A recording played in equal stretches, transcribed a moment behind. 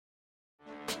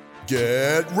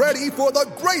Get ready for the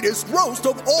greatest roast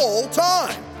of all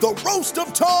time, the Roast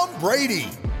of Tom Brady,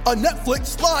 a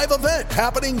Netflix live event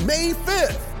happening May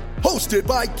 5th. Hosted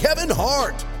by Kevin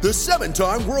Hart, the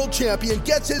 7-time world champion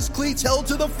gets his cleats held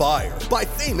to the fire by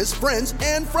famous friends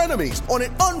and frenemies on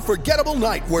an unforgettable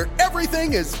night where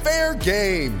everything is fair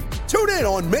game. Tune in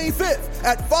on May 5th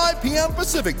at 5 p.m.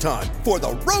 Pacific time for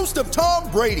the Roast of Tom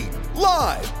Brady,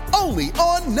 live only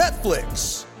on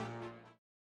Netflix.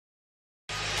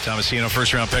 Tomasino,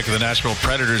 first-round pick of the Nashville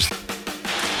Predators.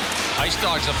 Ice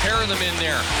Dogs, a pair of them in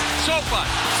there. Sopa,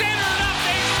 centered up,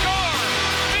 they score!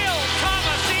 Phil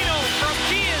Tomasino from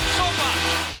Kian Sopa.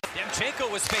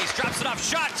 Demchenko with space, drops it off,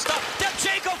 shot, stop.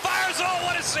 Demchenko fires, oh,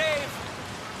 what a save!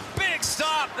 Big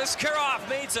stop, this Karov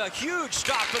made a huge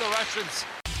stop for the Russians.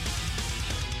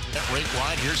 Right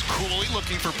wide, here's Cooley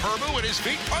looking for Permu at his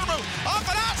feet. Permu,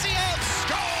 Afanasiev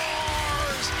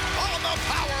scores on the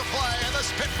power play, and the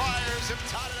Spitfires have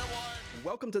tied it at 1.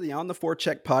 Welcome to the On the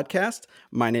Forecheck podcast.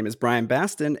 My name is Brian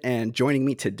Baston, and joining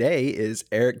me today is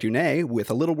Eric Dunay with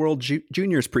a Little World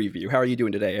Juniors preview. How are you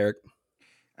doing today, Eric?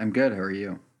 I'm good. How are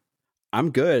you?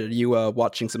 I'm good. Are you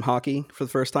watching some hockey for the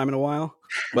first time in a while?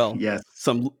 Well, yes,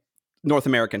 some North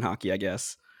American hockey, I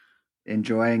guess.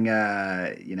 Enjoying,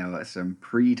 some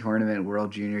pre-tournament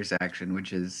World Juniors action,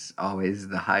 which is always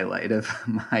the highlight of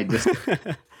my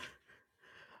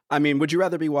I mean, would you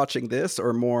rather be watching this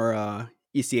or more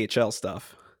ECHL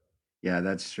stuff? Yeah,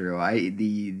 that's true.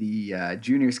 The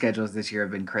junior schedules this year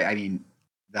have been crazy. I mean,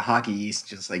 the Hockey East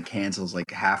just like cancels like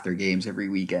half their games every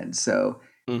weekend. So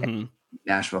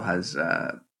Nashville has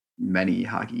many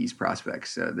Hockey East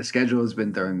prospects. So the schedule has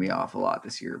been throwing me off a lot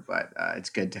this year, but it's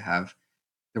good to have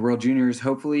the World Juniors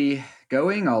hopefully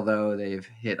going, although they've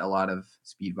hit a lot of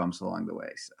speed bumps along the way.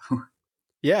 So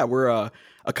yeah, we're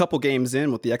a couple games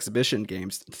in with the exhibition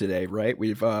games today, right?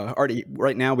 We've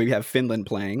right now we have Finland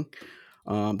playing.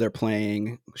 They're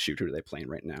playing, who are they playing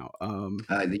right now?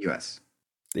 The U.S.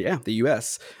 Yeah, the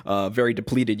U.S. Very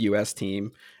depleted U.S.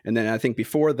 team. And then I think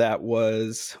before that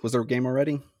was there a game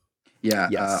already? Yeah,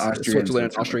 yes, Switzerland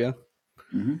and Austria.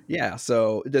 Mm-hmm. Yeah,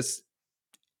 so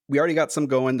we already got some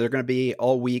going. They're going to be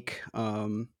all week.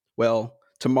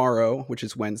 Tomorrow, which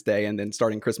is Wednesday, and then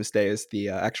starting Christmas Day is the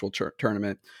actual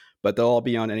tournament. But they'll all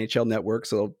be on NHL Network,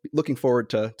 so looking forward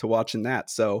to watching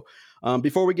that. So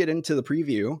before we get into the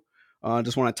preview, I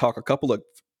just want to talk a couple of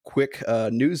quick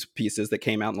news pieces that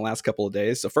came out in the last couple of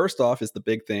days. So first off is the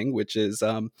big thing, which is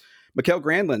Mikael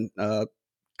Granlund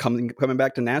coming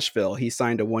back to Nashville. He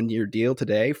signed a 1-year deal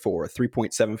today for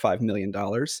 $3.75 million.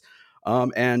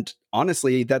 And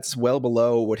honestly, that's well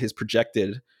below what his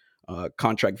projected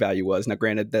contract value was. Now,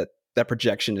 granted, that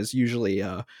projection is usually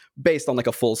based on like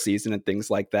a full season and things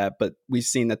like that, but we've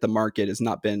seen that the market has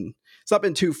not been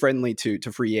too friendly to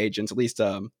free agents, at least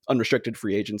unrestricted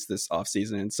free agents this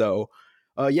offseason. And so,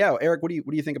 Eric, what do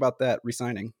you think about that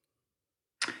re-signing?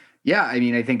 Yeah, I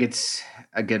mean, I think it's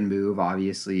a good move.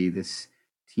 Obviously, this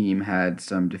team had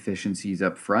some deficiencies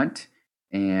up front,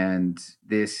 and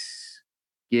this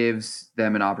gives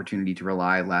them an opportunity to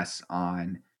rely less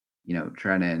on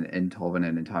Trenin and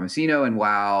Tolvanen and Tomasino. And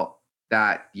while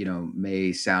that,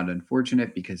 may sound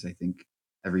unfortunate because I think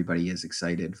everybody is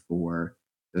excited for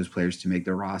those players to make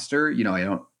the roster, I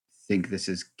don't think this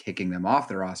is kicking them off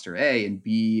the roster, A, and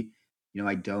B,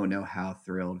 I don't know how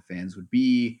thrilled fans would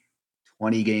be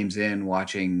 20 games in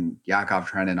watching Yakov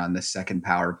Trenin on the second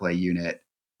power play unit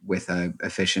with a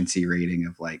efficiency rating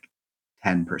of like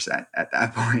 10% at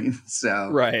that point. So,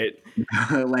 right.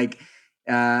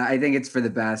 I think it's for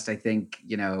the best. I think,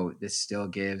 this still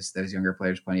gives those younger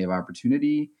players plenty of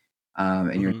opportunity,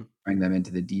 and you're throwing them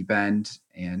into the deep end.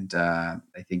 And I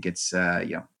think it's, a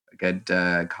good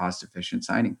cost-efficient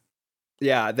signing.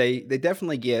 Yeah, they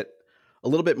definitely get a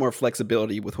little bit more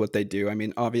flexibility with what they do. I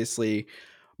mean, obviously,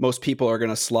 most people are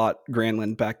going to slot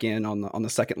Granlund back in on the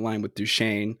second line with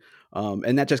Duchesne.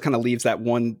 And that just kind of leaves that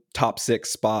one top 6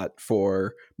 spot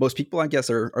for most people, I guess,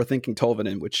 are thinking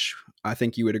Tolvanen, which I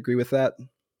think you would agree with that.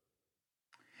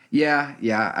 Yeah.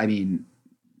 I mean,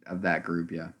 of that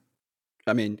group, yeah.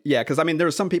 I mean, yeah, because there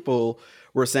were some people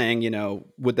were saying,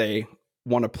 would they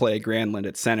want to play Granlund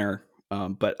at center?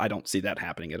 But I don't see that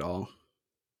happening at all.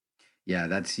 Yeah,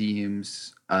 that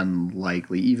seems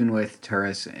unlikely. Even with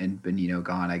Turris and Bonino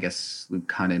gone, I guess Luke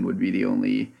Cunnin would be the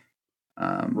only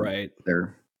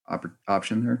their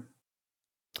option there.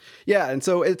 Yeah, and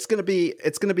so it's gonna be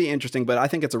interesting, but I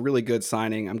think it's a really good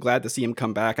signing. I'm glad to see him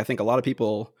come back. I think a lot of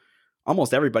people,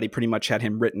 almost everybody, pretty much had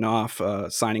him written off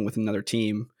signing with another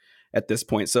team at this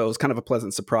point. So it was kind of a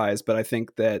pleasant surprise. But I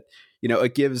think that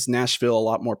it gives Nashville a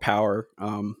lot more power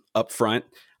up front.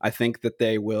 I think that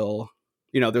they will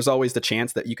there's always the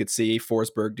chance that you could see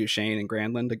Forsberg, Duchesne, and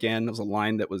Granlund again. It was a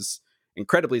line that was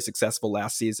incredibly successful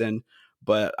last season,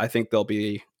 but I think they'll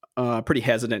be pretty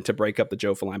hesitant to break up the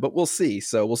Jofa line. But we'll see.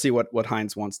 So we'll see what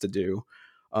Hines wants to do.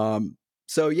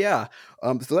 So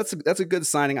that's a good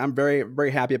signing. I'm very,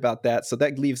 very happy about that. So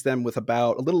that leaves them with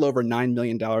about a little over $9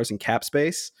 million in cap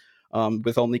space,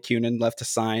 with only Kunin left to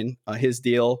sign his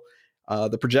deal.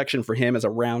 The projection for him is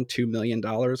around $2 million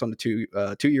on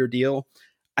the two-year deal.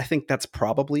 I think that's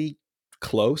probably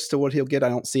close to what he'll get. I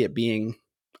don't see it being,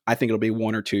 I think it'll be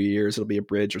 1 or 2 years. It'll be a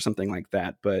bridge or something like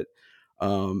that. But,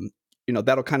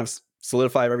 that'll kind of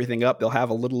solidify everything up. They'll have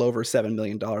a little over $7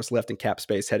 million left in cap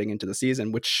space heading into the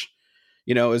season, which,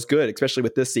 is good, especially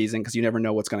with this season, because you never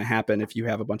know what's going to happen if you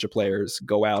have a bunch of players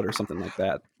go out or something like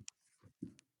that.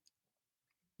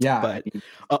 Yeah. But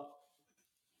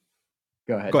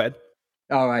go ahead. Go ahead.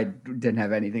 Oh, I didn't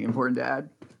have anything important to add.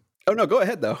 Oh, no, go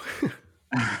ahead, though.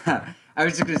 I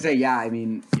was just going to say, yeah, I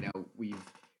mean, we've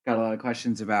got a lot of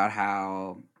questions about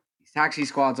how these taxi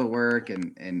squads will work.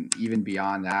 And even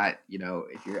beyond that,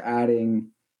 if you're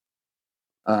adding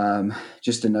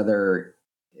just another,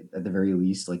 at the very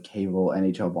least, like cable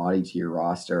NHL body to your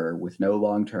roster with no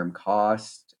long-term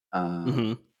cost.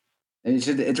 And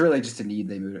it's really just a need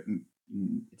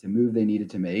it's a move they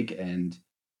needed to make, and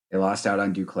they lost out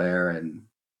on Duclair, and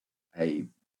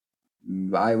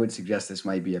I would suggest this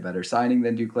might be a better signing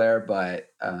than Duclair, but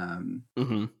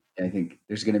I think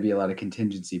there's going to be a lot of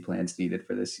contingency plans needed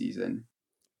for this season.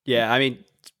 Yeah, I mean,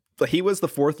 he was the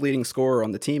 4th leading scorer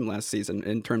on the team last season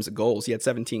in terms of goals. He had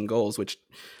 17 goals, which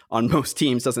on most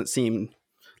teams doesn't seem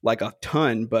like a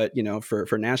ton, but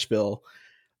for Nashville,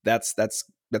 that's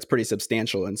pretty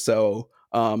substantial. And so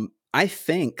I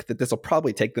think that this will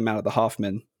probably take them out of the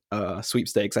Hoffman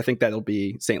sweepstakes. I think that'll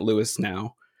be St. Louis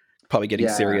now, probably getting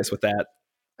serious with that.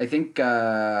 I think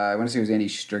I want to say it was Andy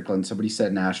Strickland. Somebody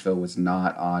said Nashville was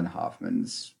not on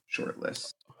Hoffman's short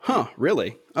list. Huh?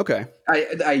 Really? Okay.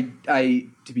 I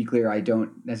to be clear, I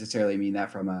don't necessarily mean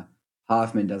that from a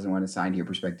Hoffman doesn't want to sign here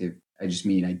perspective. I just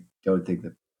mean I don't think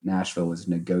that Nashville was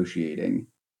negotiating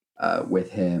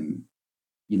with him,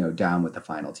 down with the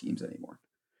final teams anymore.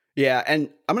 Yeah, and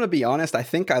I'm going to be honest. I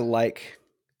think I like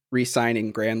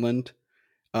re-signing Granlund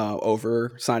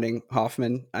over signing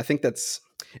Hoffman. I think it's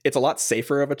a lot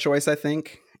safer of a choice, I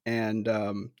think. And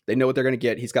they know what they're going to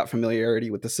get. He's got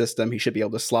familiarity with the system. He should be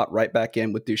able to slot right back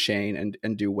in with Duchesne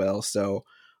and do well. So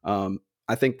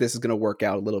I think this is going to work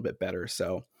out a little bit better.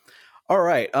 So, all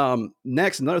right.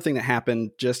 Next, another thing that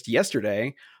happened just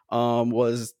yesterday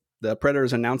was the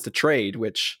Predators announced a trade,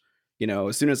 which,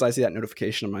 as soon as I see that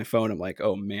notification on my phone, I'm like,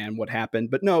 oh man, what happened?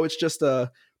 But no, it's just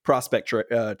a prospect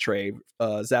trade.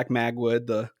 Zach Magwood,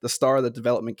 the star of the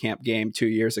development camp game 2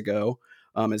 years ago,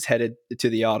 is headed to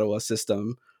the Ottawa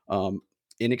system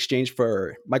in exchange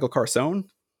for Michael Carson.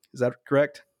 Is that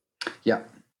correct? Yeah.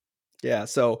 Yeah.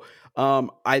 So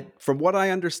from what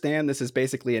I understand, this is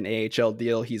basically an AHL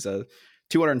deal. He's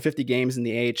 250 games in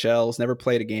the AHL, has never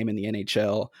played a game in the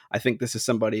NHL. I think this is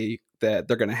somebody that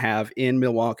they're going to have in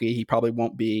Milwaukee. He probably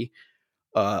won't be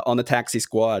on the taxi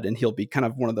squad, and he'll be kind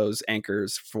of one of those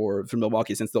anchors for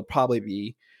Milwaukee, since they'll probably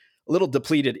be a little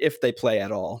depleted if they play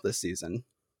at all this season.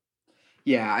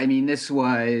 Yeah, I mean,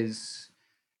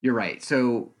 you're right.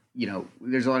 So,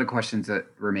 there's a lot of questions that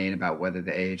remain about whether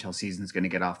the AHL season is going to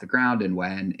get off the ground and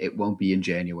when. It won't be in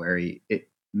January. It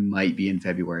might be in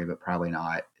February, but probably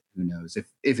not. Who knows?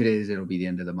 If it is, it'll be the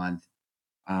end of the month.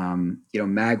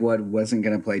 Magwood wasn't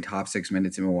going to play top 6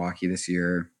 minutes in Milwaukee this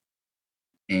year.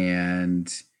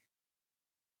 And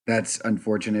that's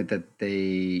unfortunate that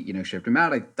they, shipped him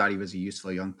out. I thought he was a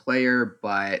useful young player,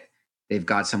 but they've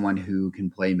got someone who can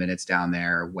play minutes down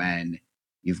there when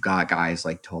you've got guys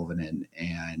like Tolvanen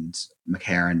and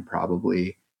McCarron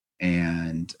probably,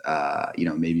 and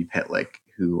maybe Pitlick,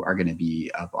 who are going to be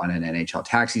up on an NHL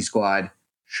taxi squad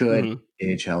should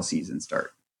AHL season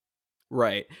start.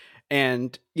 Right.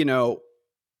 And,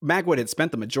 Magwood had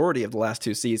spent the majority of the last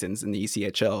 2 seasons in the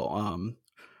ECHL,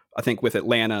 I think with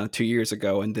Atlanta 2 years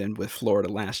ago and then with Florida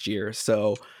last year.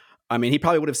 So, I mean, he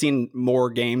probably would have seen more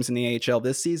games in the AHL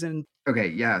this season. Okay,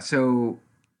 yeah. So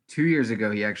 2 years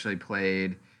ago, he actually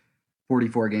played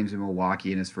 44 games in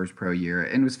Milwaukee in his first pro year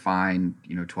and was fine,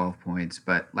 12 points.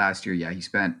 But last year, yeah, he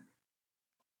spent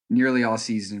nearly all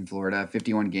season in Florida,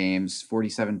 51 games,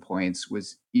 47 points,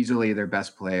 was easily their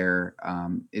best player,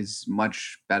 is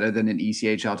much better than an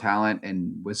ECHL talent,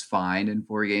 and was fine in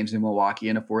 4 games in Milwaukee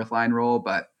in a 4th line role.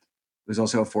 But it was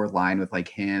also a 4th line with like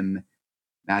him,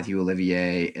 Matthew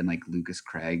Olivier, and like Lucas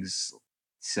Craigs.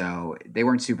 So they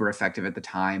weren't super effective at the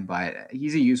time, but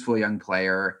he's a useful young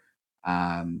player.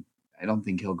 I don't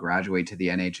think he'll graduate to the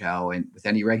NHL with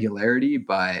any regularity,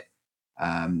 but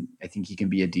I think he can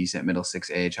be a decent middle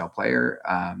six AHL player.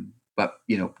 But,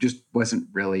 just wasn't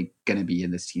really going to be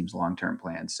in this team's long-term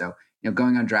plan. So,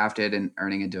 going undrafted and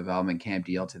earning a development camp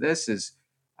deal to this is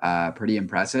pretty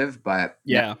impressive, but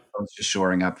yeah, it's just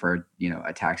shoring up for,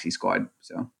 a taxi squad.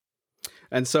 So,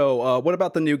 and so what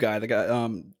about the new guy, the guy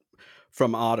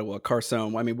from Ottawa,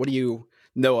 Carson? I mean, what do you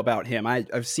know about him?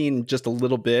 I've seen just a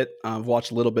little bit. I've watched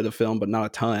a little bit of film, but not a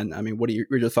ton. I mean, what are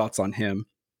your thoughts on him?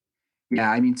 Yeah,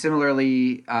 I mean,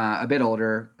 similarly, a bit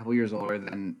older, a couple years older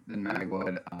than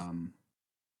Magwood.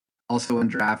 Also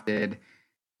undrafted,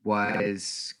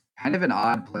 was kind of an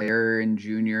odd player in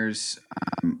juniors.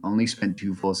 Only spent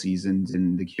 2 full seasons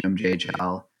in the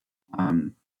QMJHL,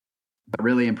 but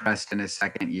really impressed in his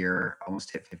second year.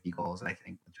 Almost hit 50 goals, I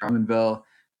think, with Drummondville,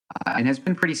 and has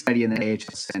been pretty steady in the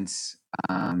AHL since.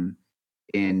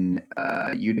 In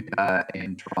Utica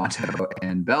and Toronto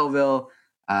and Belleville.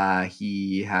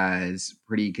 He has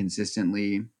pretty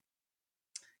consistently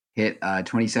hit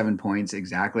 27 points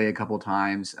exactly a couple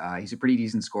times. He's a pretty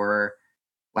decent scorer.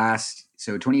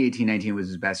 So 2018-19 was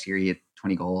his best year. He hit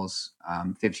 20 goals,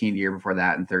 15 the year before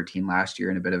that, and 13 last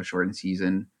year in a bit of a shortened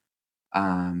season.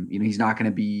 He's not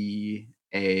going to be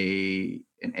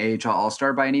an AHL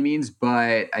All-Star by any means,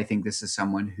 but I think this is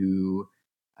someone who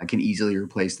can easily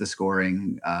replace the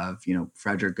scoring of,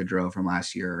 Frederick Gaudreau from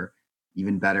last year,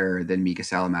 even better than Mika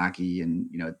Salamaki. And,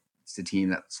 it's the team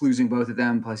that's losing both of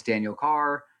them, plus Daniel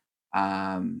Carr,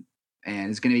 and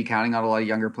is going to be counting on a lot of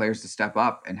younger players to step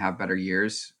up and have better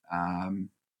years and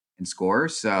score.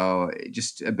 So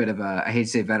just a bit of I hate to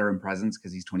say veteran presence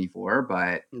because he's 24,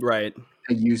 but right,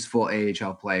 a useful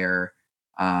AHL player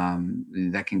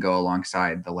that can go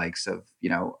alongside the likes of,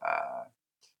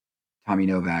 Tommy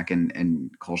Novak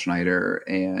and Cole Schneider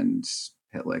and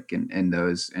Pitlick and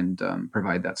those, and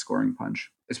provide that scoring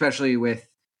punch, especially with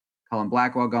Colin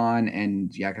Blackwell gone and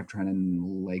Jakub Trenin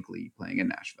likely playing in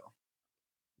Nashville.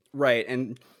 Right.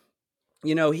 And,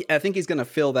 I think he's going to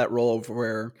fill that role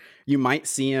where you might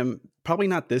see him, probably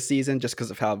not this season, just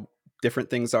because of how different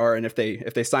things are. And if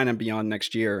they sign him beyond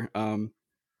next year, kind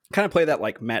of play that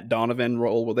like Matt Donovan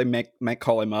role where they might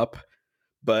call him up,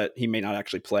 but he may not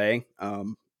actually play.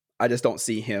 I just don't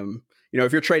see him.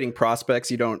 If you're trading prospects,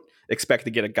 you don't expect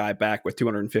to get a guy back with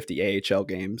 250 AHL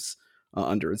games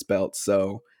under his belt.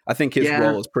 So I think his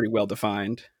role is pretty well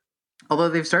defined. Although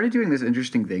they've started doing this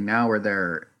interesting thing now where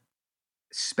they're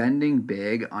spending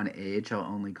big on AHL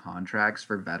only contracts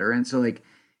for veterans. So like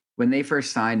when they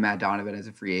first signed Matt Donovan as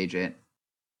a free agent,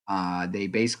 they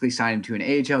basically signed him to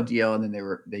an AHL deal, and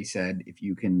then they said, if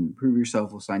you can prove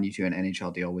yourself, we'll sign you to an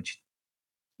NHL deal, which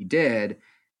he did.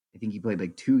 I think he played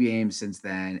like 2 games since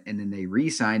then, and then they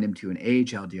re-signed him to an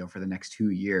AHL deal for the next 2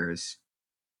 years,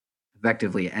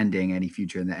 effectively ending any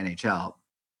future in the NHL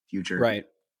future, right?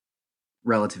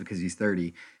 Relative because he's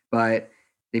 30. But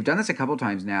they've done this a couple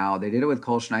times now. They did it with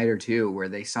Cole Schneider too, where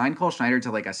they signed Cole Schneider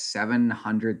to like a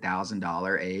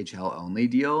 $700,000 AHL only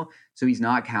deal, so he's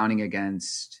not counting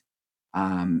against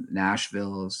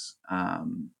Nashville's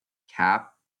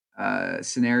cap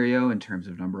scenario in terms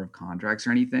of number of contracts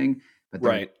or anything. But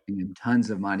they're giving him tons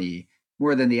of money,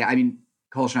 more than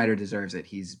Cole Schneider deserves it.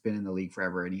 He's been in the league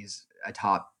forever and he's a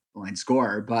top line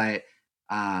scorer, but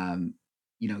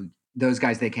those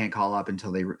guys, they can't call up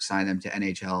until they sign them to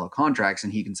NHL contracts,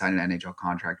 and he can sign an NHL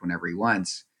contract whenever he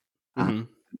wants. Mm-hmm.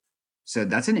 So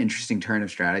that's an interesting turn of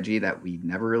strategy that we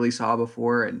never really saw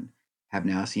before and have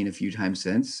now seen a few times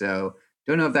since. So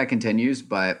don't know if that continues,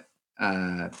 but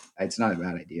it's not a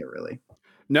bad idea really.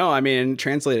 No,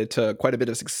 translated to quite a bit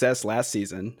of success last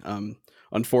season.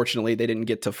 Unfortunately, they didn't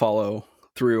get to follow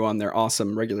through on their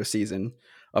awesome regular season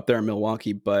up there in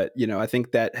Milwaukee. But, I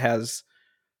think that has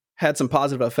had some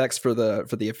positive effects for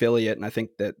the affiliate. And I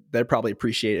think that they'd probably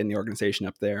appreciate it in the organization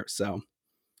up there. So,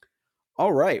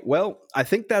 all right. Well, I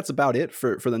think that's about it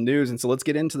for the news. And so let's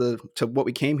get into to what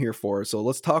we came here for. So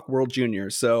let's talk World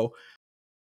Juniors. So.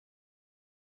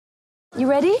 You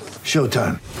ready?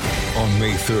 Showtime. On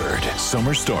May 3rd,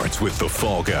 summer starts with The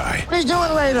Fall Guy. Let's do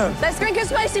it later. Let's drink a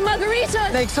spicy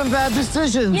margarita. Make some bad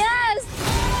decisions. Yes!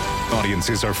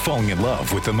 Audiences are falling in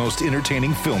love with the most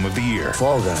entertaining film of the year.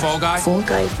 Fall Guy. Fall Guy. Fall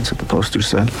Guy. That's what the poster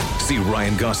said. See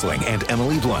Ryan Gosling and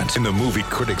Emily Blunt in the movie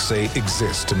critics say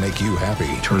exists to make you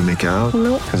happy. Trying to make it out?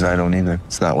 Nope. Because I don't either.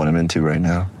 It's not what I'm into right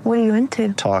now. What are you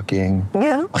into? Talking.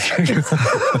 Yeah.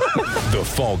 The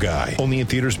Fall Guy. Only in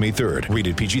theaters May 3rd.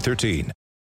 Rated PG-13.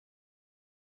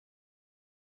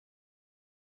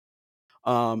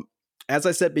 As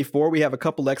I said before, we have a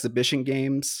couple exhibition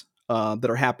games that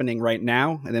are happening right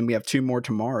now, and then we have 2 more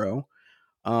tomorrow.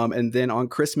 And then on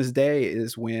Christmas Day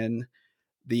is when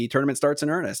the tournament starts in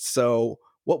earnest. So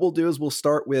what we'll do is we'll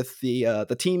start with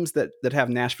the teams that have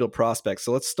Nashville prospects.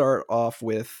 So let's start off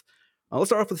with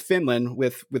Finland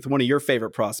with one of your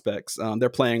favorite prospects. They're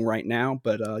playing right now,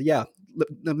 but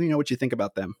let me know what you think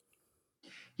about them.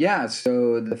 Yeah,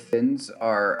 so the Finns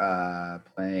are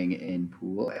playing in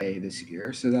Pool A this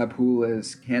year. So that pool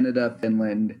is Canada,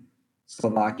 Finland,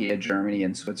 Slovakia, Germany,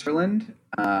 and Switzerland.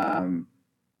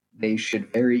 They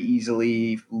should very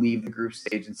easily leave the group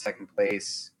stage in second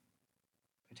place,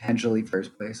 potentially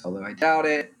first place, although I doubt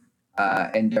it,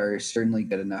 and are certainly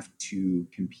good enough to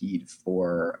compete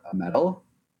for a medal.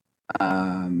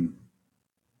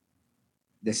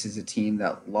 This is a team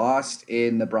that lost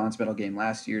in the bronze medal game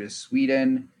last year to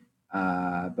Sweden.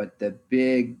 But the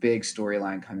big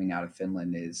storyline coming out of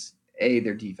Finland is,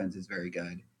 their defense is very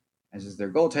good, as is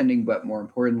their goaltending, but more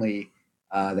importantly,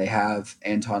 they have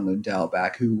Anton Lundell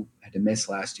back, who had to miss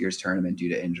last year's tournament due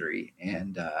to injury.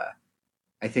 And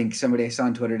I think I saw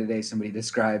on Twitter today, somebody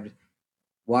described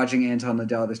watching Anton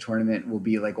Lundell this tournament will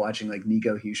be like watching like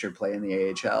Nico Hischier play in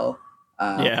the AHL.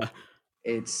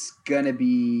 It's going to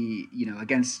be,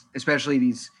 against especially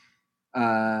these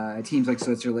teams like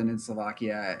Switzerland and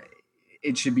Slovakia,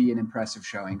 it should be an impressive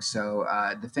showing. So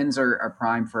the Finns are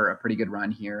primed for a pretty good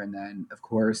run here. And then, of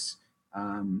course,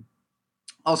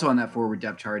 also on that forward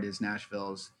depth chart is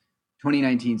Nashville's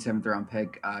 2019 7th-round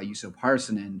pick, Juuso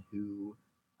Parssinen, who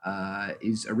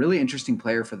is a really interesting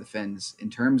player for the Finns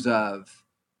in terms of,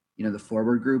 the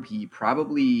forward group. He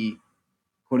probably,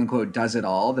 quote unquote, does it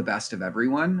all, the best of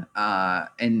everyone,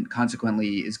 and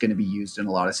consequently is going to be used in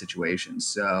a lot of situations.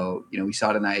 So, we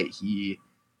saw tonight he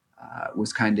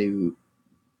was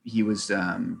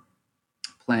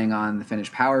playing on the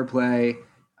Finnish power play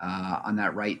on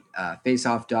that right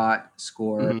face-off dot,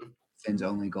 scored Finn's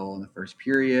only goal in the first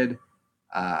period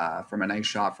from a nice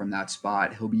shot from that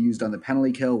spot. He'll be used on the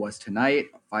penalty kill, was tonight,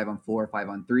 5-on-4,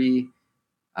 5-on-3.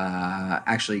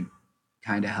 Actually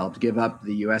kind of helped give up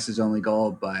the U.S.'s only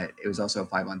goal, but it was also a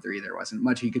 5-on-3. There wasn't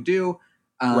much he could do.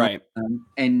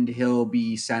 And he'll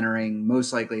be centering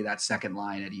most likely that second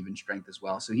line at even strength as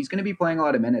well. So he's going to be playing a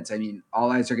lot of minutes. I mean, all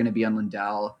eyes are going to be on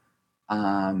Lundell.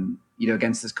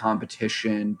 Against this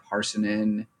competition,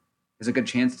 Parssinen has a good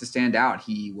chance to stand out.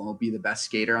 He won't be the best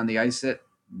skater on the ice at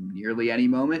nearly any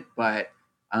moment, but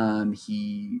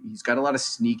he's got a lot of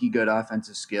sneaky good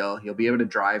offensive skill. He'll be able to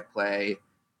drive play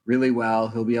really well.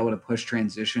 He'll be able to push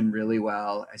transition really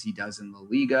well, as he does in La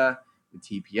Liga with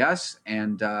TPS.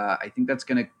 And I think it's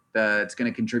going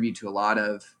to contribute to a lot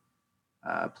of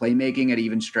playmaking at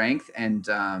even strength and,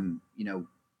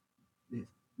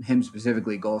 him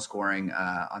specifically goal scoring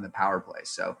on the power play.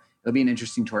 So it'll be an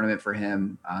interesting tournament for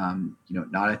him.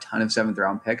 Not a ton of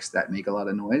 7th-round picks that make a lot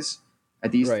of noise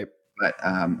at these, but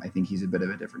I think he's a bit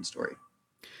of a different story.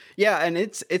 Yeah, and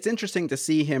it's interesting to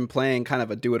see him playing kind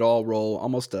of a do-it-all role,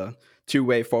 almost a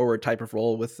two-way forward type of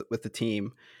role with the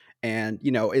team. And,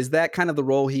 is that kind of the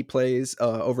role he plays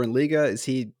over in Liga? Is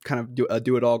he kind of a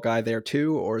do-it-all guy there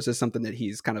too? Or is this something that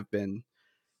he's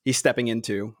stepping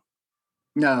into?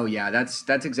 No, yeah,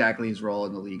 that's exactly his role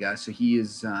in the Liga. So he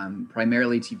is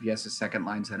primarily TPS's second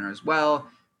line center as well.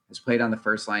 Has played on the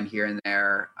first line here and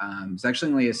there. It's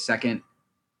actually only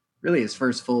his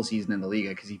first full season in the Liga,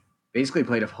 because he basically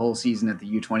played a whole season at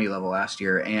the U20 level last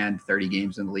year and 30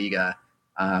 games in the Liga.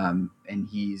 And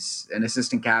he's an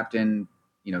assistant captain,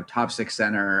 top 6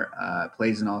 center,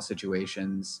 plays in all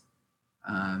situations,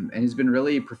 and has been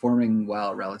really performing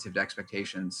well relative to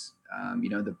expectations.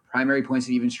 The primary points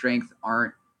at even strength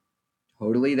aren't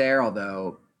totally there,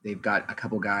 although they've got a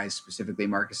couple guys, specifically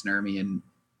Marcus Nurmi and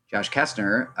Josh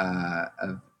Kestner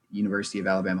of University of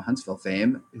Alabama Huntsville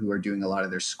fame, who are doing a lot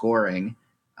of their scoring.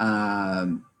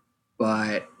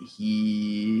 But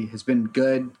he has been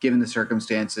good given the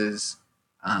circumstances.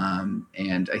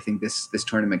 And I think this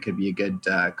tournament could be a good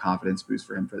confidence boost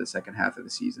for him for the second half of the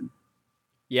season.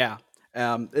 Yeah.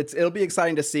 It'll be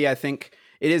exciting to see. I think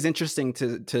it is interesting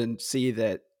to see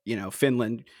that,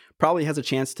 Finland probably has a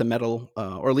chance to medal,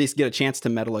 or at least get a chance to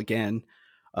medal again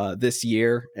this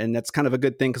year. And that's kind of a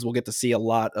good thing, because we'll get to see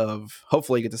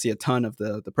hopefully get to see a ton of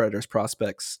the Predators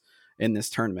prospects in this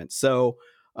tournament. So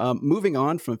moving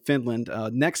on from Finland,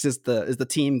 next is the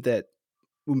team that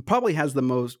probably has the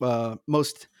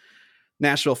most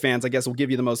Nashville fans, I guess, will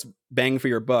give you the most bang for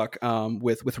your buck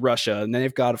with Russia. And then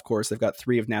they've got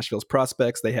 3 of Nashville's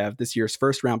prospects. They have this year's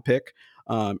first-round pick,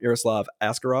 Yaroslav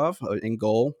Askarov, in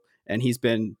goal, and he's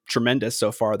been tremendous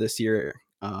so far this year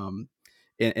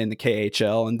in the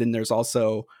KHL. And then there's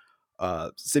also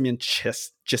Semyon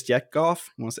Chistyakov.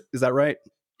 Is that right?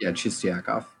 Yeah,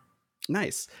 Chistyakov.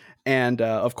 Nice. And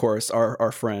of course,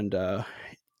 our friend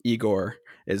Igor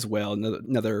as well,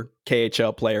 another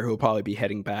KHL player who will probably be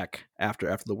heading back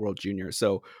after the World Junior.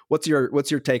 So, what's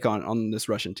your take on this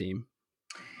Russian team?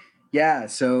 Yeah,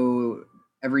 so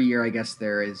every year, I guess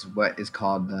there is what is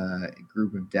called the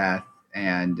Group of Death,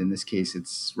 and in this case,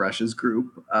 it's Russia's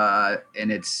group,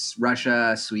 and it's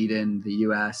Russia, Sweden, the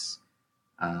U.S.,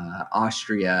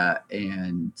 Austria,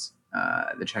 and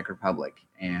the Czech Republic.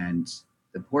 And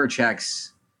the poor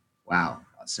Czechs, wow,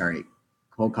 sorry,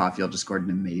 Cole Caulfield just scored an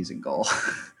amazing goal.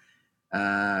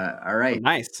 All right,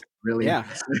 Nice, really, yeah.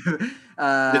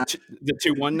 The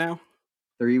 2-1 now.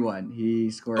 3-1. He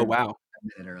scored. Oh wow,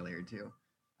 a minute earlier too.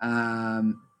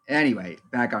 Anyway,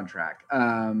 back on track.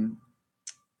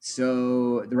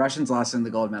 So the Russians lost in the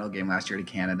gold medal game last year to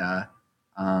Canada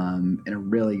in a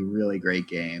really, really great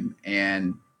game.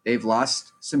 And they've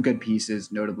lost some good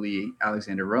pieces, notably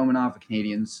Alexander Romanov, a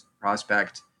Canadiens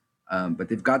prospect. But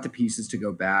they've got the pieces to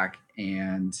go back,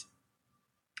 and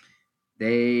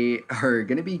they are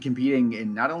going to be competing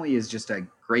in not only is just a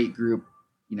great group,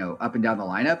 up and down the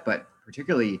lineup, but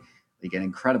particularly like an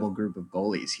incredible group of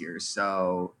goalies here.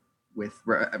 So with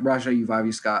Russia, you've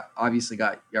obviously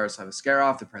got Yaroslav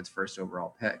Askarov, the Preds' first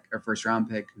round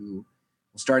pick, who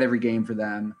will start every game for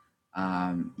them.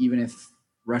 Even if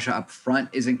Russia up front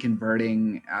isn't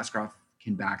converting, Askarov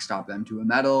can backstop them to a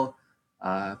medal.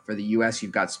 For the U.S.,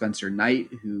 you've got Spencer Knight,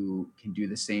 who can do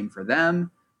the same for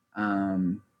them.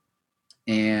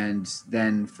 And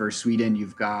then for Sweden,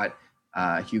 you've got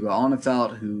Hugo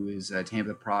Alnefelt, who is a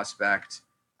Tampa prospect,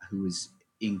 who was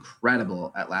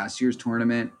incredible at last year's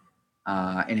tournament.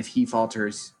 And if he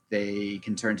falters, they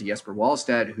can turn to Jesper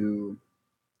Wallstedt, who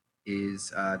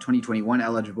is 2021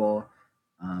 eligible,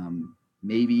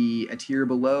 maybe a tier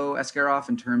below Askarov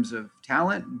in terms of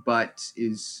talent, but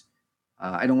is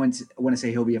I don't want to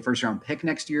say he'll be a first-round pick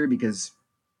next year, because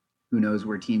who knows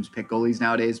where teams pick goalies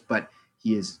nowadays, but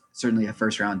he is certainly a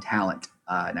first-round talent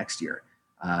next year.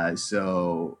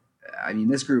 So, I mean,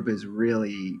 this group is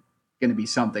really going to be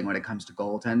something when it comes to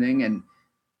goaltending. And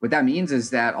what that means is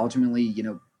that ultimately,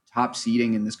 top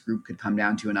seeding in this group could come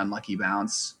down to an unlucky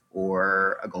bounce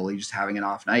or a goalie just having an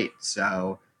off night.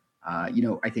 So, I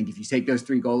think if you take those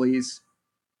three goalies,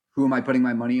 who am I putting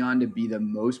my money on to be the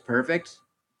most perfect?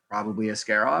 Probably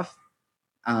Askarov.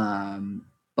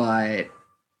 But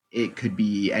it could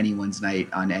be anyone's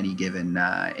night on any given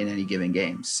in any given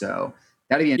game. So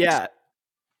that'd be I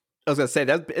was gonna say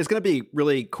that it's gonna be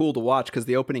really cool to watch, because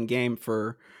the opening game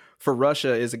for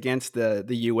Russia is against the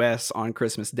U.S. on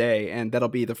Christmas Day, and that'll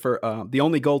be the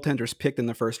only goaltenders picked in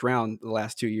the first round the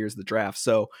last 2 years of the draft.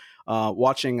 So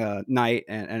watching Knight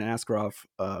and Askarov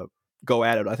go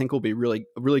at it, I think will be a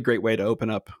really great way to open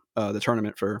up the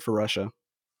tournament for Russia.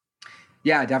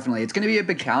 Yeah, definitely. It's going to be a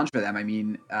big challenge for them. I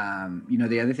mean,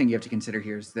 the other thing you have to consider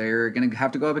here is they're going to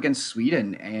have to go up against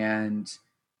Sweden. And,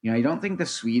 I don't think the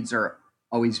Swedes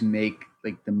always make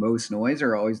like the most noise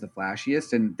or always the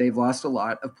flashiest. And they've lost a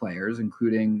lot of players,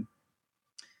 including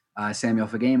Samuel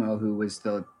Fagemo, who was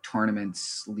the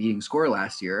tournament's leading scorer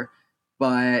last year.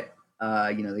 But,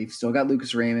 they've still got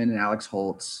Lucas Raymond and Alex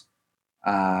Holtz,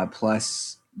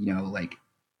 plus, like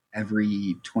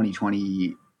every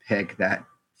 2020 pick that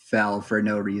fell for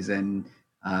no reason.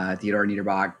 Theodor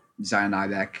Niederbach, Zion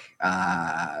Ibeck,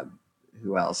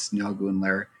 who else? Noah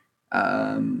Gundler.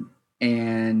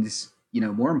 And,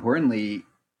 more importantly,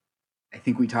 I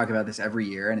think we talk about this every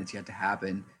year and it's yet to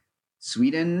happen.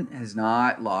 Sweden has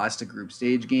not lost a group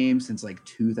stage game since like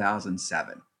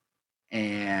 2007.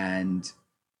 And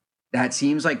that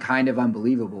seems like kind of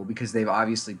unbelievable, because they've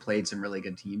obviously played some really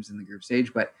good teams in the group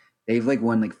stage, but they've like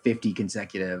won like 50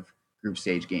 consecutive group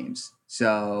stage games.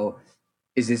 So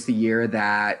is this the year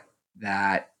that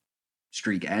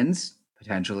streak ends?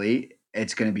 Potentially.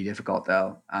 It's going to be difficult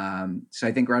though. So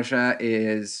I think Russia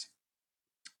is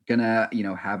going to,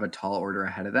 have a tall order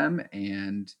ahead of them.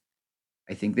 And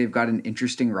I think they've got an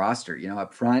interesting roster.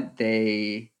 Up front,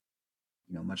 they,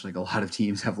 much like a lot of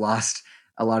teams, have lost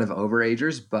a lot of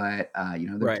overagers, but,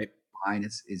 their line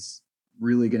is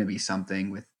really going to be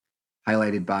something, with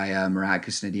highlighted by Marat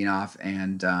Kusnedinov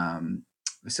and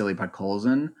Vasily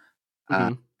Podkolzin.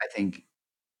 I think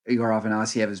Igor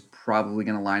Afanasyev is probably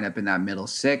going to line up in that middle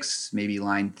six, maybe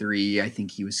line three. I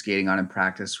think he was skating on in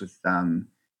practice with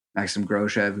Maxim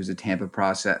Groshev, who's a Tampa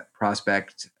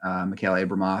prospect, Mikhail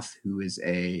Abramov, who is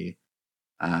a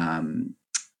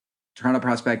Toronto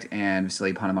prospect, and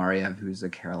Vasily Ponomaryev, who's a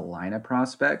Carolina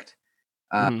prospect.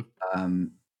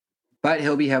 But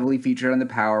he'll be heavily featured on the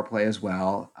power play as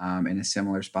well, in a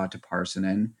similar spot to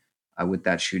Parssinen, with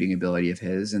that shooting ability of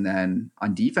his. And then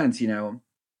on defense,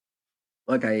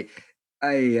 look,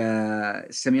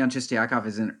 Semyon Chistiakov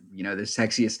isn't, the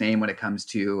sexiest name when it comes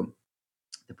to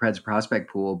the Preds prospect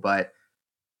pool, but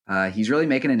he's really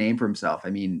making a name for himself. I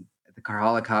mean, at the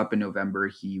Karhala Cup in November,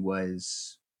 he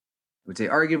was, I would say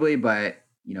arguably, but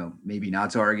maybe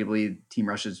not so arguably, Team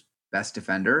Russia's best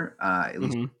defender, at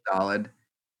least solid.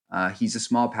 He's a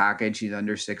small package. He's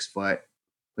under 6 foot,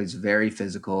 plays very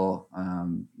physical.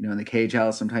 In the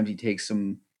KHL, sometimes he takes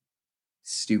some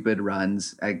stupid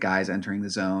runs at guys entering the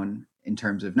zone in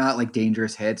terms of not like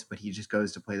dangerous hits, but he just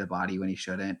goes to play the body when he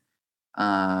shouldn't.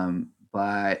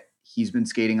 But he's been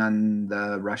skating on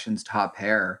the Russians' top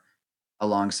pair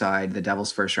alongside the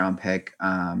Devils' first round pick,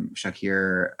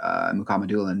 Shakir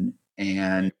Mukhamadullin.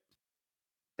 And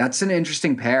that's an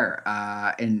interesting pair.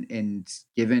 And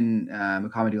given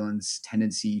Mukhamadulin's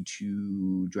tendency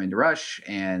to join the rush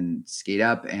and skate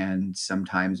up and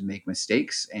sometimes make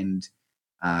mistakes and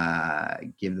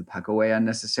give the puck away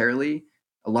unnecessarily,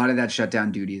 a lot of that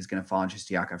shutdown duty is going to fall on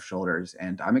Chistiakov's shoulders.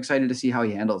 And I'm excited to see how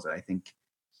he handles it. I think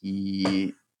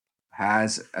he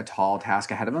has a tall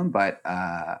task ahead of him, but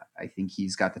I think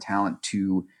he's got the talent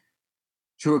to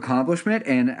accomplish it.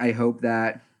 And I hope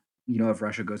that, if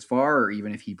Russia goes far, or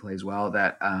even if he plays well,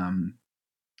 that I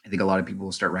think a lot of people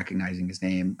will start recognizing his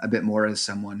name a bit more as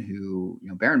someone who,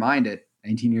 bear in mind, at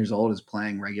 19 years old is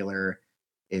playing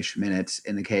regular-ish minutes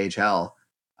in the KHL,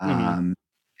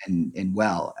 and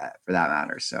well, for that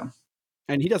matter. So,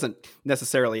 and he doesn't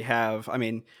necessarily have. I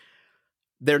mean,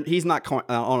 he's not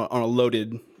on a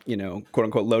loaded, quote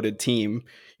unquote loaded team.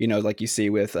 Like you see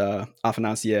with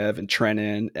Afanasyev and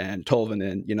Trenin and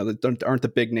Tolvanen. That aren't the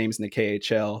big names in the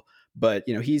KHL, but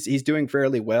he's doing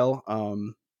fairly well.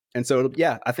 And so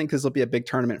I think this will be a big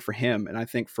tournament for him. And I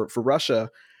think for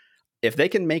Russia, if they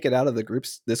can make it out of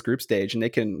this group stage and they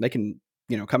can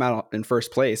come out in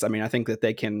first place, I mean, I think that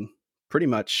they can pretty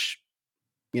much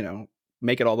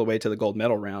make it all the way to the gold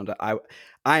medal round.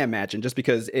 I imagine, just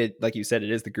because it, like you said, it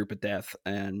is the group of death,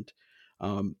 and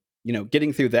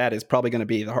getting through that is probably going to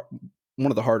be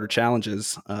one of the harder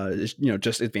challenges. Is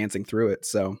just advancing through it.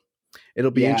 So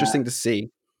it'll be interesting to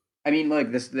see. I mean,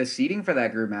 look, the seeding for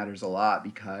that group matters a lot,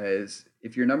 because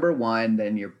if you're number 1,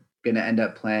 then you're going to end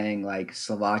up playing like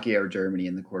Slovakia or Germany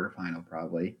in the quarterfinal,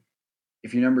 probably.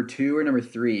 If you're number 2 or number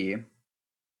 3,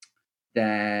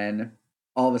 then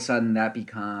all of a sudden that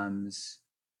becomes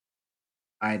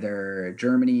either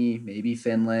Germany, maybe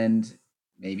Finland,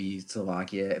 maybe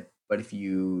Slovakia. But if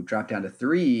you drop down to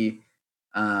 3,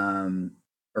 or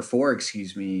 4,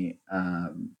 excuse me, I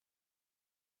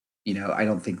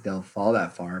don't think they'll fall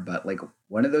that far, but like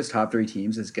one of those top 3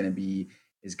 teams is going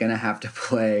to have to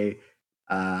play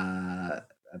a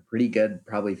pretty good,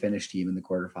 probably Finnish team in the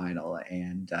quarterfinal,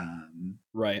 and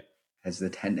right, has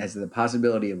the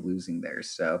possibility of losing there.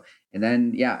 So, and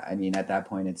then I mean, at that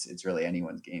point, it's really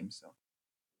anyone's game. So,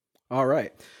 all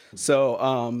right,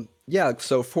 so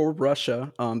so for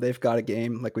Russia, they've got a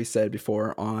game, like we said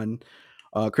before, on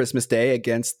Christmas Day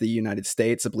against the United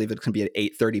States. I believe it's going to be at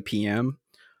 8:30 p.m.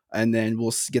 And then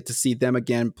we'll get to see them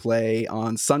again play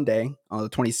on Sunday, on the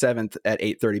 27th at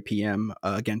 8:30 p.m.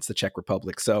 Against the Czech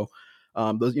Republic. So,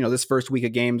 this first week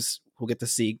of games, we'll get to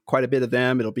see quite a bit of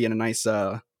them. It'll be in a nice,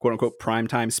 quote unquote, prime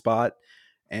time spot.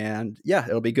 And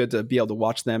it'll be good to be able to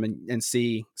watch them and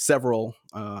see several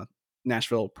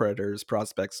Nashville Predators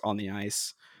prospects on the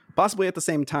ice, possibly at the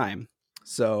same time.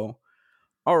 So,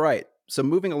 all right. So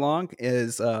moving along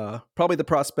is probably the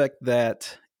prospect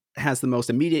that has the most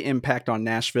immediate impact on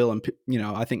Nashville, and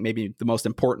I think maybe the most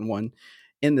important one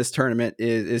in this tournament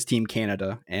is Team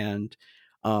Canada. And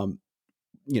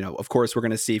of course, we're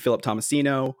going to see Philip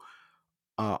Tomasino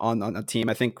on the team.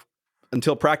 I think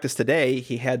until practice today,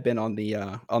 he had been on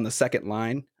the second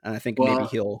line, and I think maybe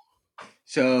he'll.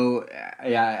 So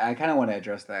I kind of want to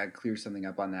address that, clear something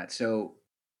up on that. So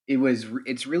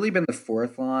it's really been the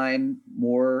fourth line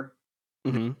more.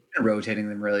 Mm-hmm. Rotating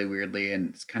them really weirdly, and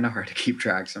it's kind of hard to keep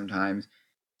track sometimes.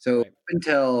 So up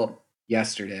until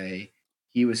yesterday,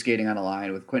 he was skating on a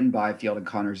line with Quinton Byfield and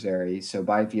Connor Zary. So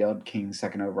Byfield, King's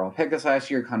second overall pick this last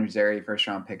year, Connor Zary, first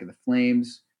round pick of the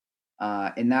Flames.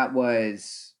 And that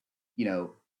was,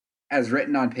 as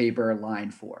written on paper,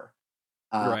 line 4.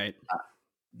 Right.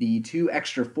 The 2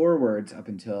 extra forwards up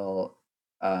until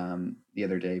the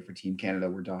other day for Team Canada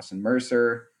were Dawson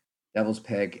Mercer, Devils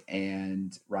pick,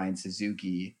 and Ryan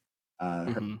Suzuki,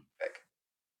 pick.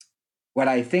 What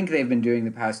I think they've been doing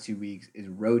the past 2 weeks is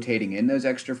rotating in those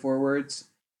extra forwards.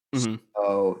 Mm-hmm.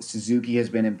 So Suzuki has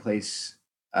been in place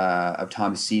of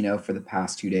Tomasino for the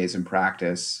past 2 days in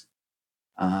practice.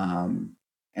 And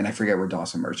I forget where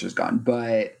Dawson Mercer's gone.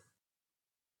 But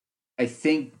I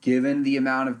think given the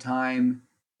amount of time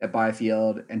that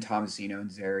Byfield and Tomasino and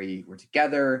Zeri were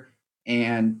together,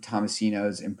 and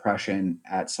Tomasino's impression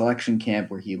at selection camp,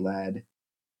 where he led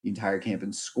the entire camp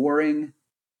in scoring.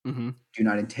 Mm-hmm. Do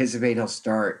not anticipate he'll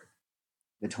start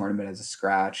the tournament as a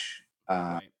scratch.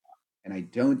 Right. And I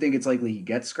don't think it's likely he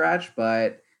gets scratched,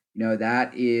 but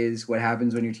that is what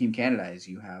happens when your Team Canada is.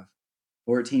 You have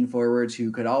 14 forwards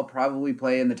who could all probably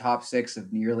play in the top 6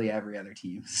 of nearly every other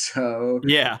team. So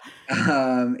yeah,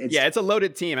 it's a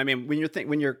loaded team. I mean,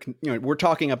 we're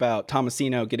talking about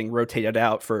Tomasino getting rotated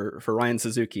out for Ryan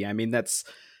Suzuki. I mean, there's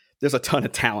a ton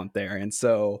of talent there, and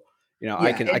so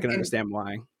I can understand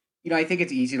why. I think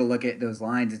it's easy to look at those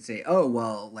lines and say, oh,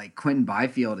 well, like Quinton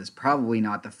Byfield is probably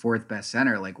not the 4th best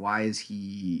center. Like, why is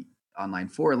he on line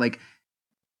 4? Like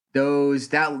that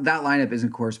lineup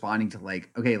isn't corresponding to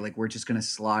okay, like we're just going to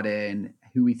slot in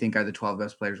who we think are the 12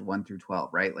 best players 1 through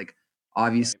 12, right? Like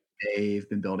obviously they've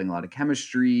been building a lot of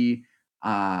chemistry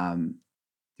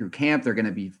through camp. They're going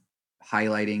to be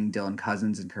highlighting Dylan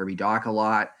Cousins and Kirby Dach a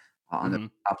lot on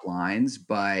the top lines.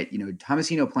 But,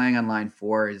 Tomasino playing on line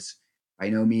 4 is by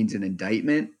no means an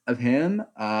indictment of him.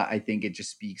 I think it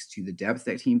just speaks to the depth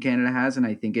that Team Canada has, and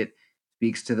I think it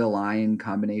speaks to the line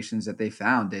combinations that they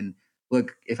found. And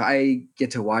look, if I get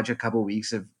to watch a couple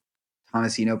weeks of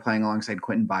Tomasino playing alongside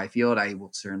Quinton Byfield, I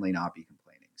will certainly not be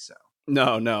complaining. So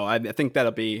no, I think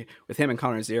that'll be with him and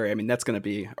Connor Zary. I mean, that's going to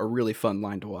be a really fun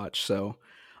line to watch. So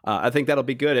I think that'll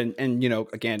be good. And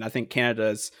again, I think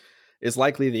Canada is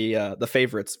likely the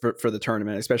favorites for the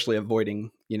tournament, especially avoiding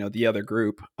the other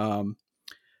group.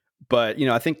 But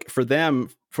I think for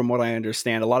them, from what I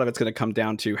understand, a lot of it's going to come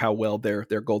down to how well their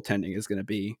goaltending is going to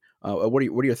be. What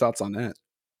are your thoughts on that?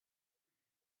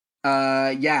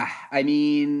 Yeah, I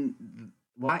mean,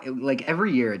 like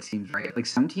every year it seems, right? Like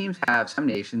some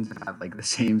nations have like the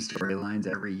same storylines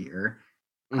every year,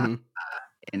 and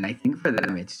I think for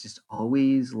them it's just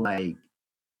always like,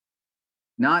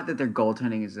 not that their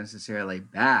goaltending is necessarily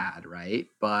bad, right?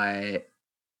 But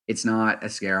it's not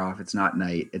Askarov, it's not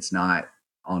Knight, it's not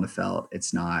Onefeld,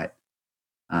 it's not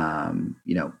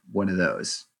one of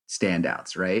those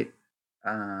standouts, right?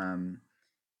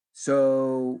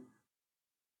 So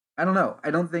I don't know. I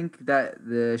don't think that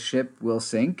the ship will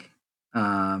sink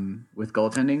with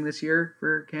goaltending this year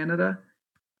for Canada.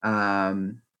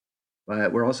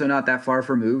 But we're also not that far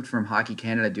removed from Hockey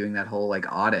Canada doing that whole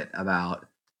audit about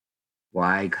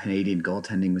why Canadian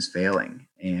goaltending was failing,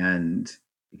 and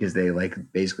because they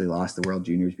basically lost the World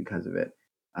Juniors because of it.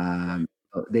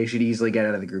 They should easily get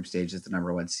out of the group stage as the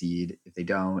number 1 seed. If they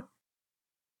don't,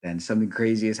 then something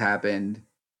crazy has happened.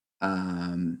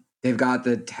 They've got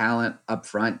the talent up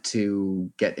front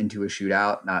to get into a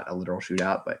shootout, not a literal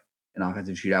shootout, but an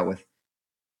offensive shootout with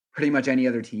pretty much any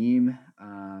other team.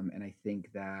 And I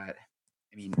think that,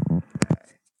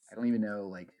 I don't even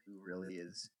know who really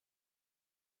is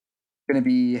going to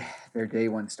be their day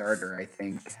 1 starter. I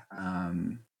think,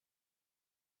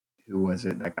 who was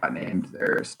it that got named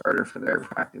their starter for their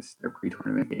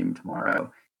pre-tournament game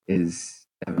tomorrow is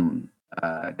Devin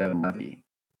Levy,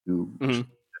 who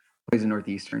plays in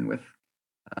Northeastern with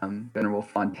Venerable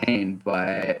Fontaine.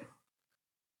 But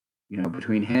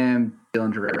between him,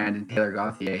 Dylan Durand, and Taylor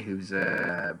Gauthier, who's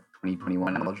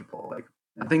 2021 eligible,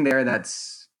 nothing there that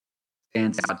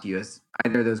stands out to you as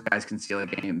either of those guys can steal a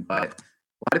game. But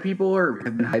a lot of people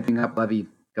have been hyping up Levy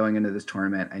going into this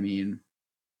tournament. I mean,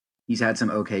 he's had some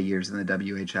okay years in the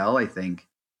WHL. I think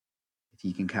if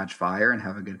he can catch fire and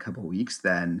have a good couple weeks,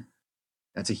 then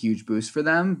that's a huge boost for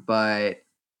them. But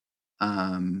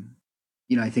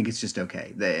I think it's just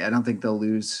okay. I don't think they'll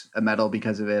lose a medal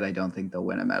because of it. I don't think they'll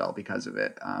win a medal because of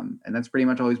it. And that's pretty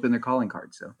much always been their calling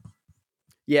card. So,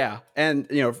 yeah. And,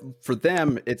 for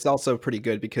them, it's also pretty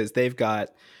good because they've got,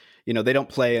 they don't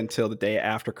play until the day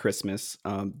after Christmas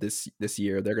this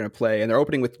year. They're going to play, and they're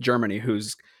opening with Germany,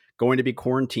 who's going to be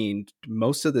quarantined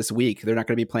most of this week. They're not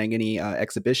going to be playing any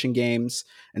exhibition games.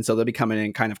 And so they'll be coming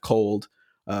in kind of cold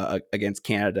against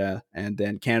Canada, and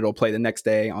then Canada will play the next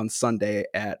day on Sunday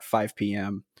at 5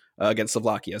 p.m. Against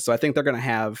Slovakia. So I think they're going to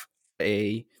have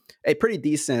a pretty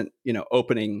decent,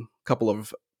 opening couple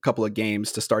of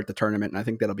games to start the tournament, and I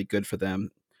think that'll be good for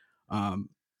them.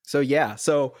 So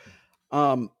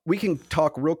we can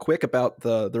talk real quick about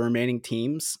the remaining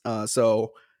teams.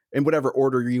 So in whatever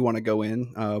order you want to go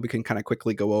in, we can kind of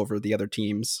quickly go over the other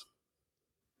teams.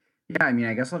 Yeah,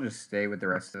 I guess I'll just stay with the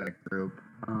rest of that group.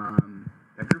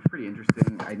 That group's pretty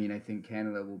interesting. I think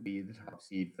Canada will be the top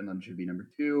seed. Finland should be number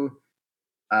 2.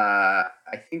 I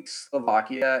think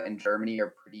Slovakia and Germany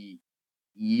are pretty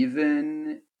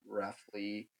even,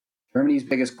 roughly. Germany's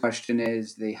biggest question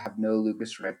is they have no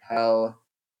Lucas Reichel,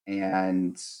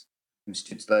 and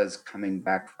Stützle is coming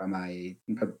back from, I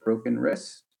think, a broken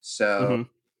wrist. So,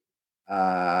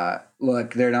 Mm-hmm.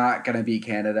 Look, they're not going to beat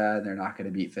Canada. And they're not going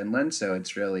to beat Finland. So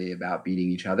it's really about beating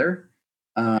each other.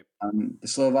 Right. The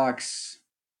Slovaks,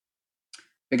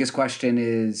 biggest question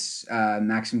is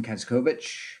Maxim Kackovic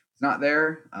is not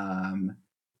there.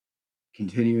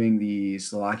 Continuing the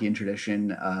Slovakian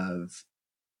tradition of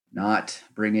not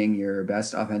bringing your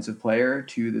best offensive player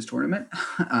to this tournament.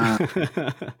 No,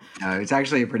 it's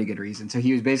actually a pretty good reason. So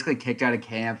he was basically kicked out of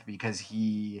camp because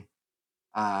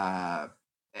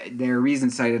their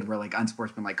reasons cited were like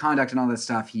unsportsmanlike conduct and all this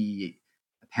stuff. He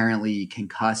apparently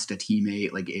concussed a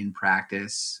teammate like in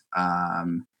practice,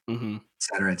 Mm-hmm. et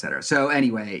cetera, et cetera. So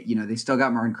anyway, they still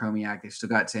got Martin Chromiak. They still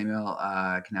got Samuel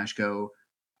Kanashko.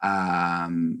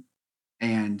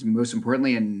 And most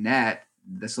importantly, in net,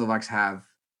 the Slovaks have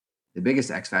the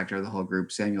biggest X factor of the whole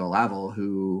group, Samuel Hlavaj,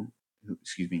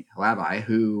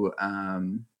 who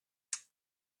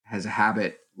has a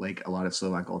habit, like a lot of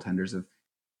Slovak goaltenders, of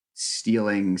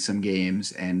stealing some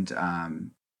games and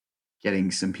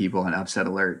getting some people on upset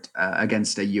alert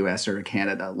against a U.S. or a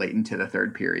Canada late into the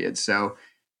third period. So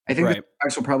I think the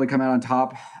Slovaks will probably come out on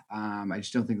top. I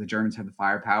just don't think the Germans have the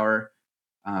firepower.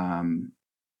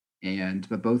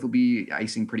 But both will be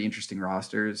icing pretty interesting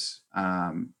rosters.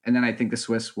 And then I think the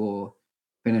Swiss will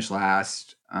finish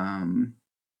last.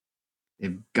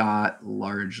 They've got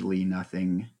largely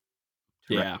nothing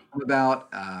to write home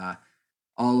about.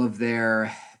 All of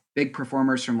their big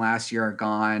performers from last year are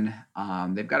gone.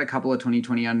 They've got a couple of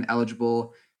 2020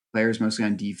 ineligible players, mostly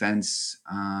on defense.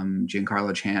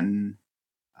 Giancarlo Stanton,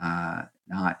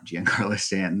 not Giancarlo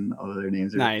Stanton, although their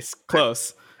names are nice,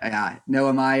 close.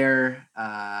 Noah Meyer,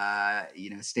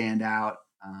 stand out.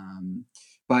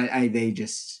 But they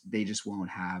just won't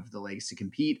have the legs to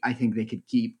compete. I think they could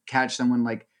catch someone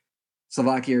like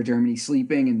Slovakia or Germany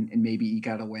sleeping and maybe eke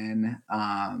out a win.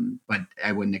 But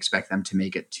I wouldn't expect them to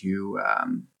make it to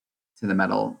the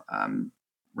medal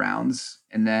rounds.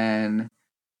 And then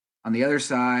on the other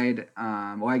side,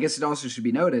 I guess it also should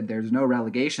be noted there's no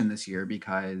relegation this year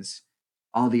because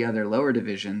all the other lower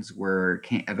divisions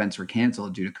events were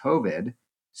canceled due to COVID.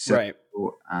 So,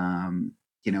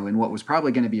 in what was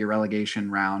probably going to be a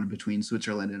relegation round between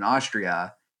Switzerland and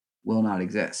Austria will not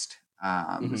exist.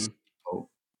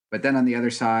 But then on the other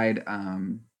side,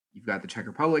 you've got the Czech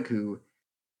Republic, who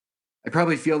I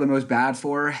probably feel the most bad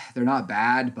for. They're not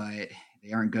bad, but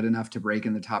they aren't good enough to break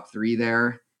in the top three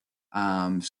there.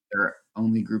 So their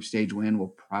only group stage win will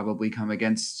probably come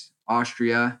against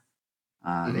Austria.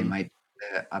 They might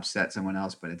upset someone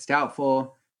else, but it's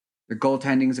doubtful. Their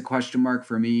goaltending is a question mark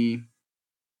for me.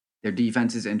 Their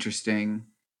defense is interesting.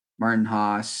 Martin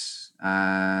Haas,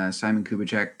 Simon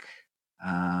Kubicek.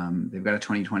 They've got a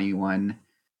 2021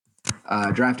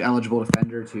 draft eligible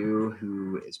defender too,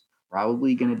 who is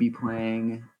probably going to be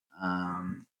playing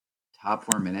top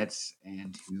 4 minutes,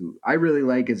 and who I really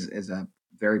like is a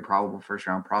very probable first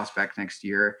round prospect next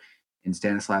year in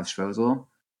Stanislav Svozil.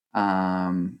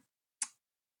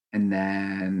 And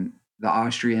then the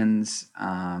Austrians,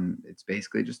 it's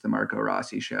basically just the Marco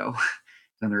Rossi show.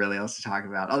 Nothing really else to talk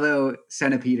about. Although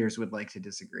Senna Peters would like to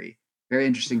disagree. Very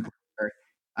interesting player,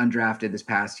 undrafted this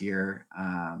past year.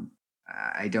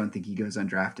 I don't think he goes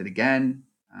undrafted again.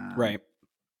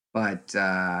 But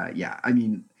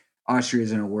Austria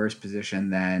is in a worse position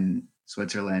than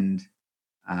Switzerland.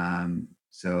 I'll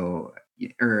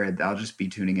just be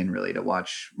tuning in really to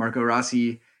watch Marco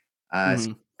Rossi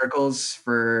circles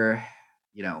for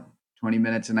 20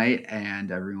 minutes a night, and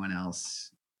everyone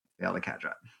else fail to catch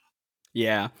up.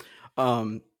 Yeah.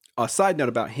 A side note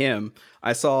about him,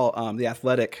 I saw The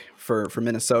Athletic for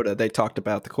Minnesota. They talked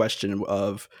about the question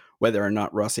of whether or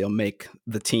not Rossi will make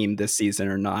the team this season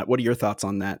or not. What are your thoughts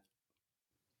on that?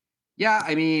 Yeah,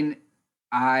 I mean,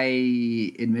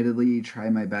 I admittedly try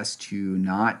my best to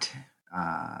not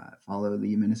follow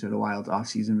the Minnesota Wild's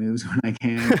offseason moves when I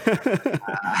can.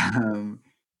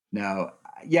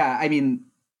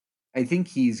 I think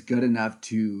he's good enough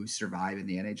to survive in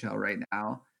the NHL right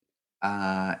now.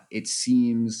 It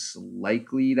seems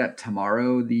likely that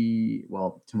tomorrow you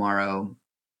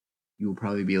will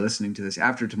probably be listening to this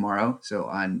after tomorrow. So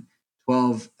on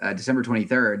December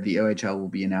 23rd, the OHL will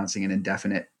be announcing an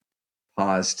indefinite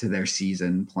pause to their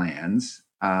season plans.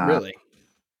 Really?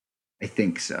 I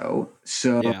think so.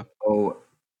 So,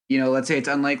 let's say it's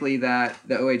unlikely that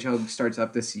the OHL starts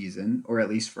up this season, or at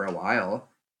least for a while.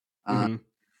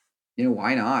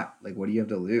 Why not? Like, what do you have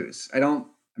to lose? I'm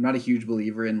not a huge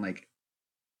believer in like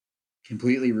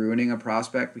completely ruining a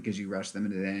prospect because you rush them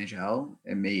into the NHL.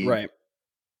 It may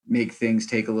make things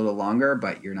take a little longer,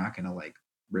 but you're not going to like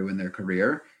ruin their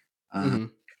career.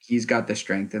 he's got the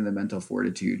strength and the mental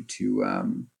fortitude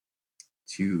to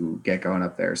get going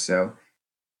up there. So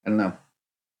I don't know.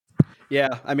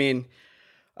 Yeah, I mean,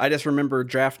 I just remember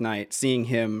draft night seeing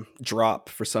him drop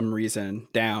for some reason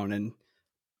down and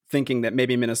thinking that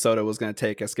maybe Minnesota was going to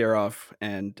take Askarov.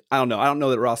 And I don't know. I don't know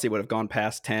that Rossi would have gone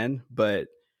past 10, but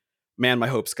man, my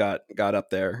hopes got up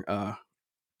there.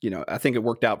 I think it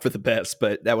worked out for the best,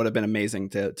 but that would have been amazing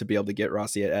to be able to get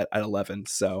Rossi at 11.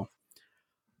 So,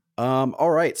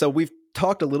 all right. So you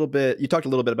talked a little bit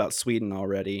about Sweden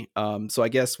already. So I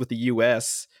guess with the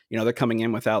US, they're coming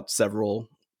in without several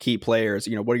key players.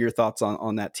 What are your thoughts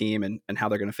on that team and how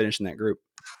they're going to finish in that group?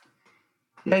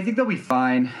 Yeah, I think they'll be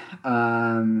fine.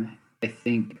 I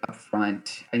think up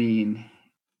front, I mean,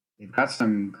 they've got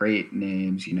some great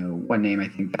names. One name I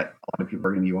think that a lot of people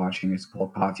are going to be watching is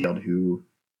Cole Caulfield, who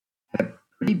had a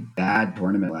pretty bad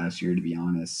tournament last year, to be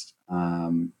honest.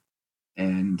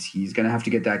 And he's going to have to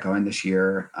get that going this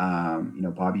year.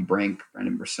 Bobby Brink,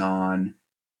 Brendan Brisson,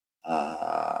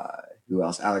 who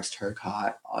else? Alex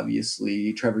Turcotte,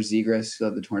 obviously. Trevor Zegras, who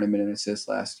had the tournament in assists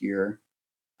last year.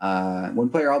 One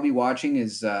player I'll be watching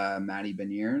is Matty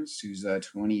Beniers, who's the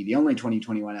only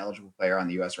 2021 eligible player on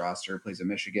the U.S. roster, plays at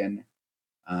Michigan.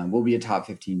 Will be a top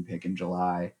 15 pick in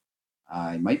July.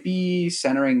 He might be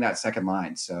centering that second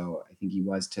line, so I think he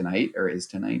is tonight.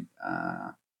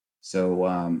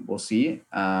 So we'll see.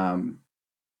 I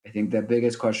think the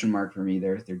biggest question mark for me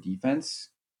there is their defense.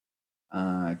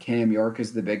 Cam York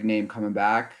is the big name coming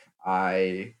back.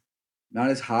 I not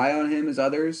as high on him as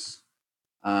others.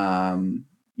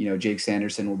 Jake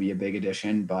Sanderson will be a big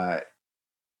addition, but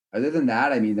other than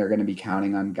that, I mean, they're going to be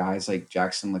counting on guys like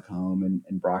Jackson Lacombe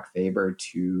and Brock Faber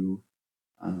to,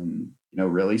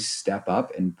 really step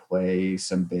up and play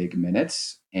some big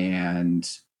minutes. And,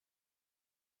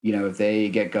 if they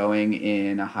get going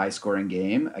in a high scoring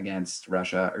game against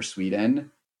Russia or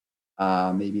Sweden,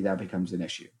 maybe that becomes an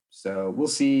issue. So we'll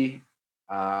see.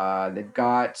 They've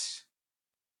got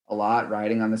a lot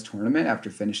riding on this tournament after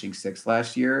finishing sixth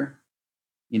last year.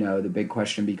 The big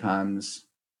question becomes,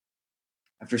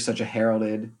 after such a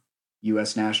heralded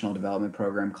U.S. National Development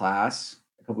Program class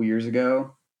a couple years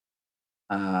ago,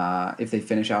 if they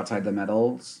finish outside the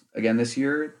medals again this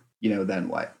year, then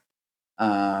what?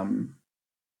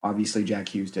 Obviously, Jack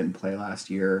Hughes didn't play last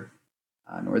year,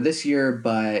 nor this year,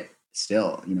 but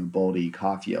still, Boldy,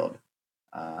 Caulfield,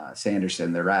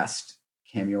 Sanderson, the rest,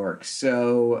 Cam York.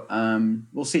 So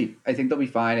we'll see. I think they'll be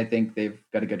fine. I think they've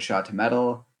got a good shot to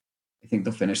medal. I think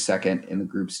they'll finish second in the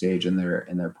group stage in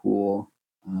their pool,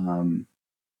 and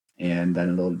then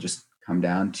it'll just come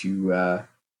down to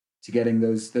getting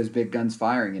those big guns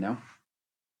firing.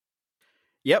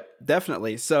 Yep,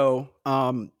 definitely. So,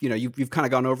 you've kind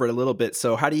of gone over it a little bit.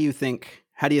 So, how do you think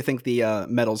the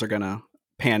medals are going to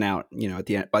pan out?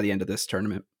 By the end of this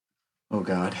tournament. Oh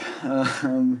God.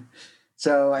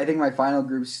 So I think my final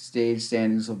group stage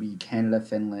standings will be Canada,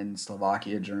 Finland,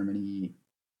 Slovakia, Germany,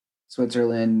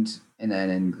 Switzerland, and then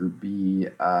in Group B,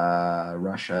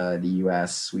 Russia, the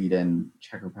U.S., Sweden,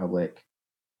 Czech Republic,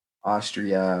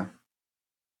 Austria.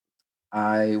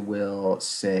 I will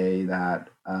say that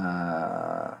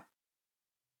I'll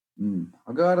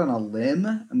go out on a limb.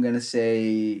 I'm going to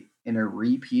say in a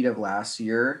repeat of last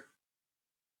year,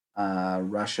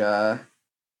 Russia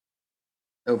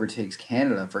overtakes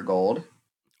Canada for gold.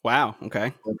 Wow.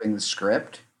 Okay. Flipping the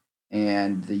script.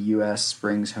 And the U.S.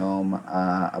 brings home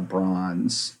a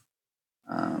bronze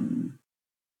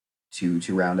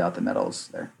to round out the medals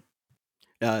there.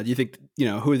 Do you think,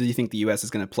 who do you think the U.S.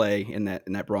 is going to play in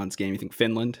that bronze game? You think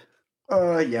Finland?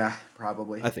 Yeah,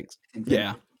 probably. I think so.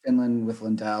 Yeah. Finland with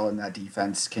Lindell and that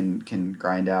defense can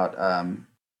grind out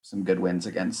some good wins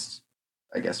against,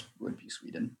 I guess, would be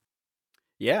Sweden.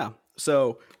 Yeah.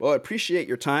 So, well, I appreciate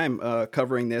your time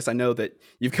covering this. I know that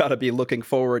you've got to be looking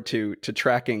forward to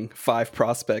tracking 5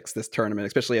 prospects this tournament,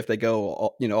 especially if they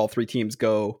go, all 3 teams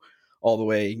go all the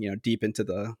way, deep into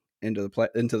the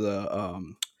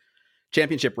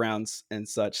championship rounds and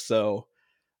such. So,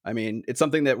 I mean, it's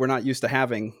something that we're not used to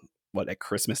having. At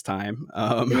Christmas time?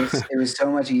 It was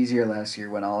so much easier last year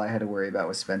when all I had to worry about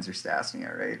was Spencer Stastny,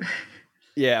 right?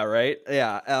 Yeah. Right.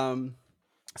 Yeah.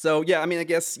 So yeah, I mean, I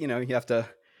guess you have to.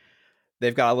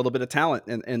 They've got a little bit of talent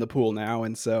in the pool now,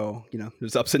 and so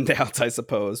there's ups and downs, I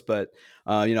suppose. But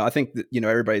I think that,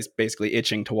 everybody's basically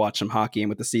itching to watch some hockey, and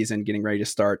with the season getting ready to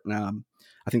start, I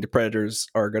think the Predators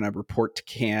are going to report to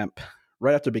camp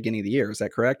right after the beginning of the year. Is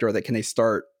that correct, or can they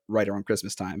start right around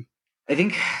Christmas time? I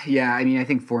think, yeah. I mean, I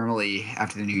think formally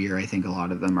after the new year, I think a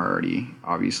lot of them are already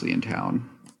obviously in town.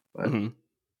 But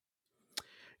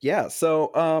yeah,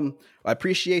 so I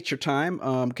appreciate your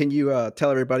time. Can you tell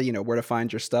everybody, where to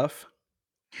find your stuff?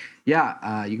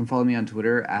 Yeah, you can follow me on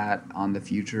Twitter at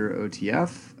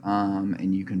OnTheFutureOTF,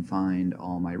 and you can find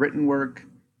all my written work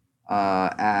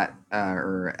at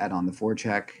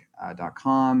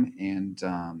OnTheForecheck.com, and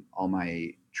all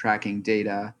my tracking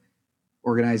data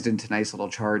organized into nice little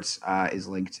charts is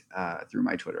linked through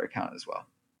my Twitter account as well.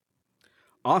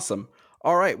 Awesome.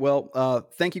 All right. Well,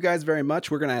 thank you guys very much.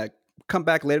 We're going to come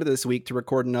back later this week to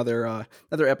record another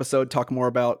episode, talk more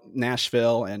about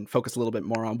Nashville and focus a little bit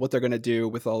more on what they're going to do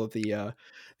with all of the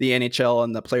NHL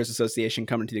and the Players Association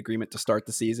coming to the agreement to start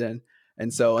the season.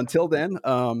 And so until then,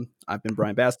 I've been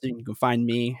Brian Baston. You can find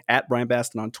me at Brian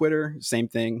Baston on Twitter. Same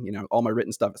thing. All my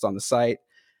written stuff is on the site.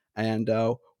 And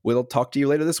we'll talk to you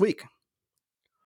later this week.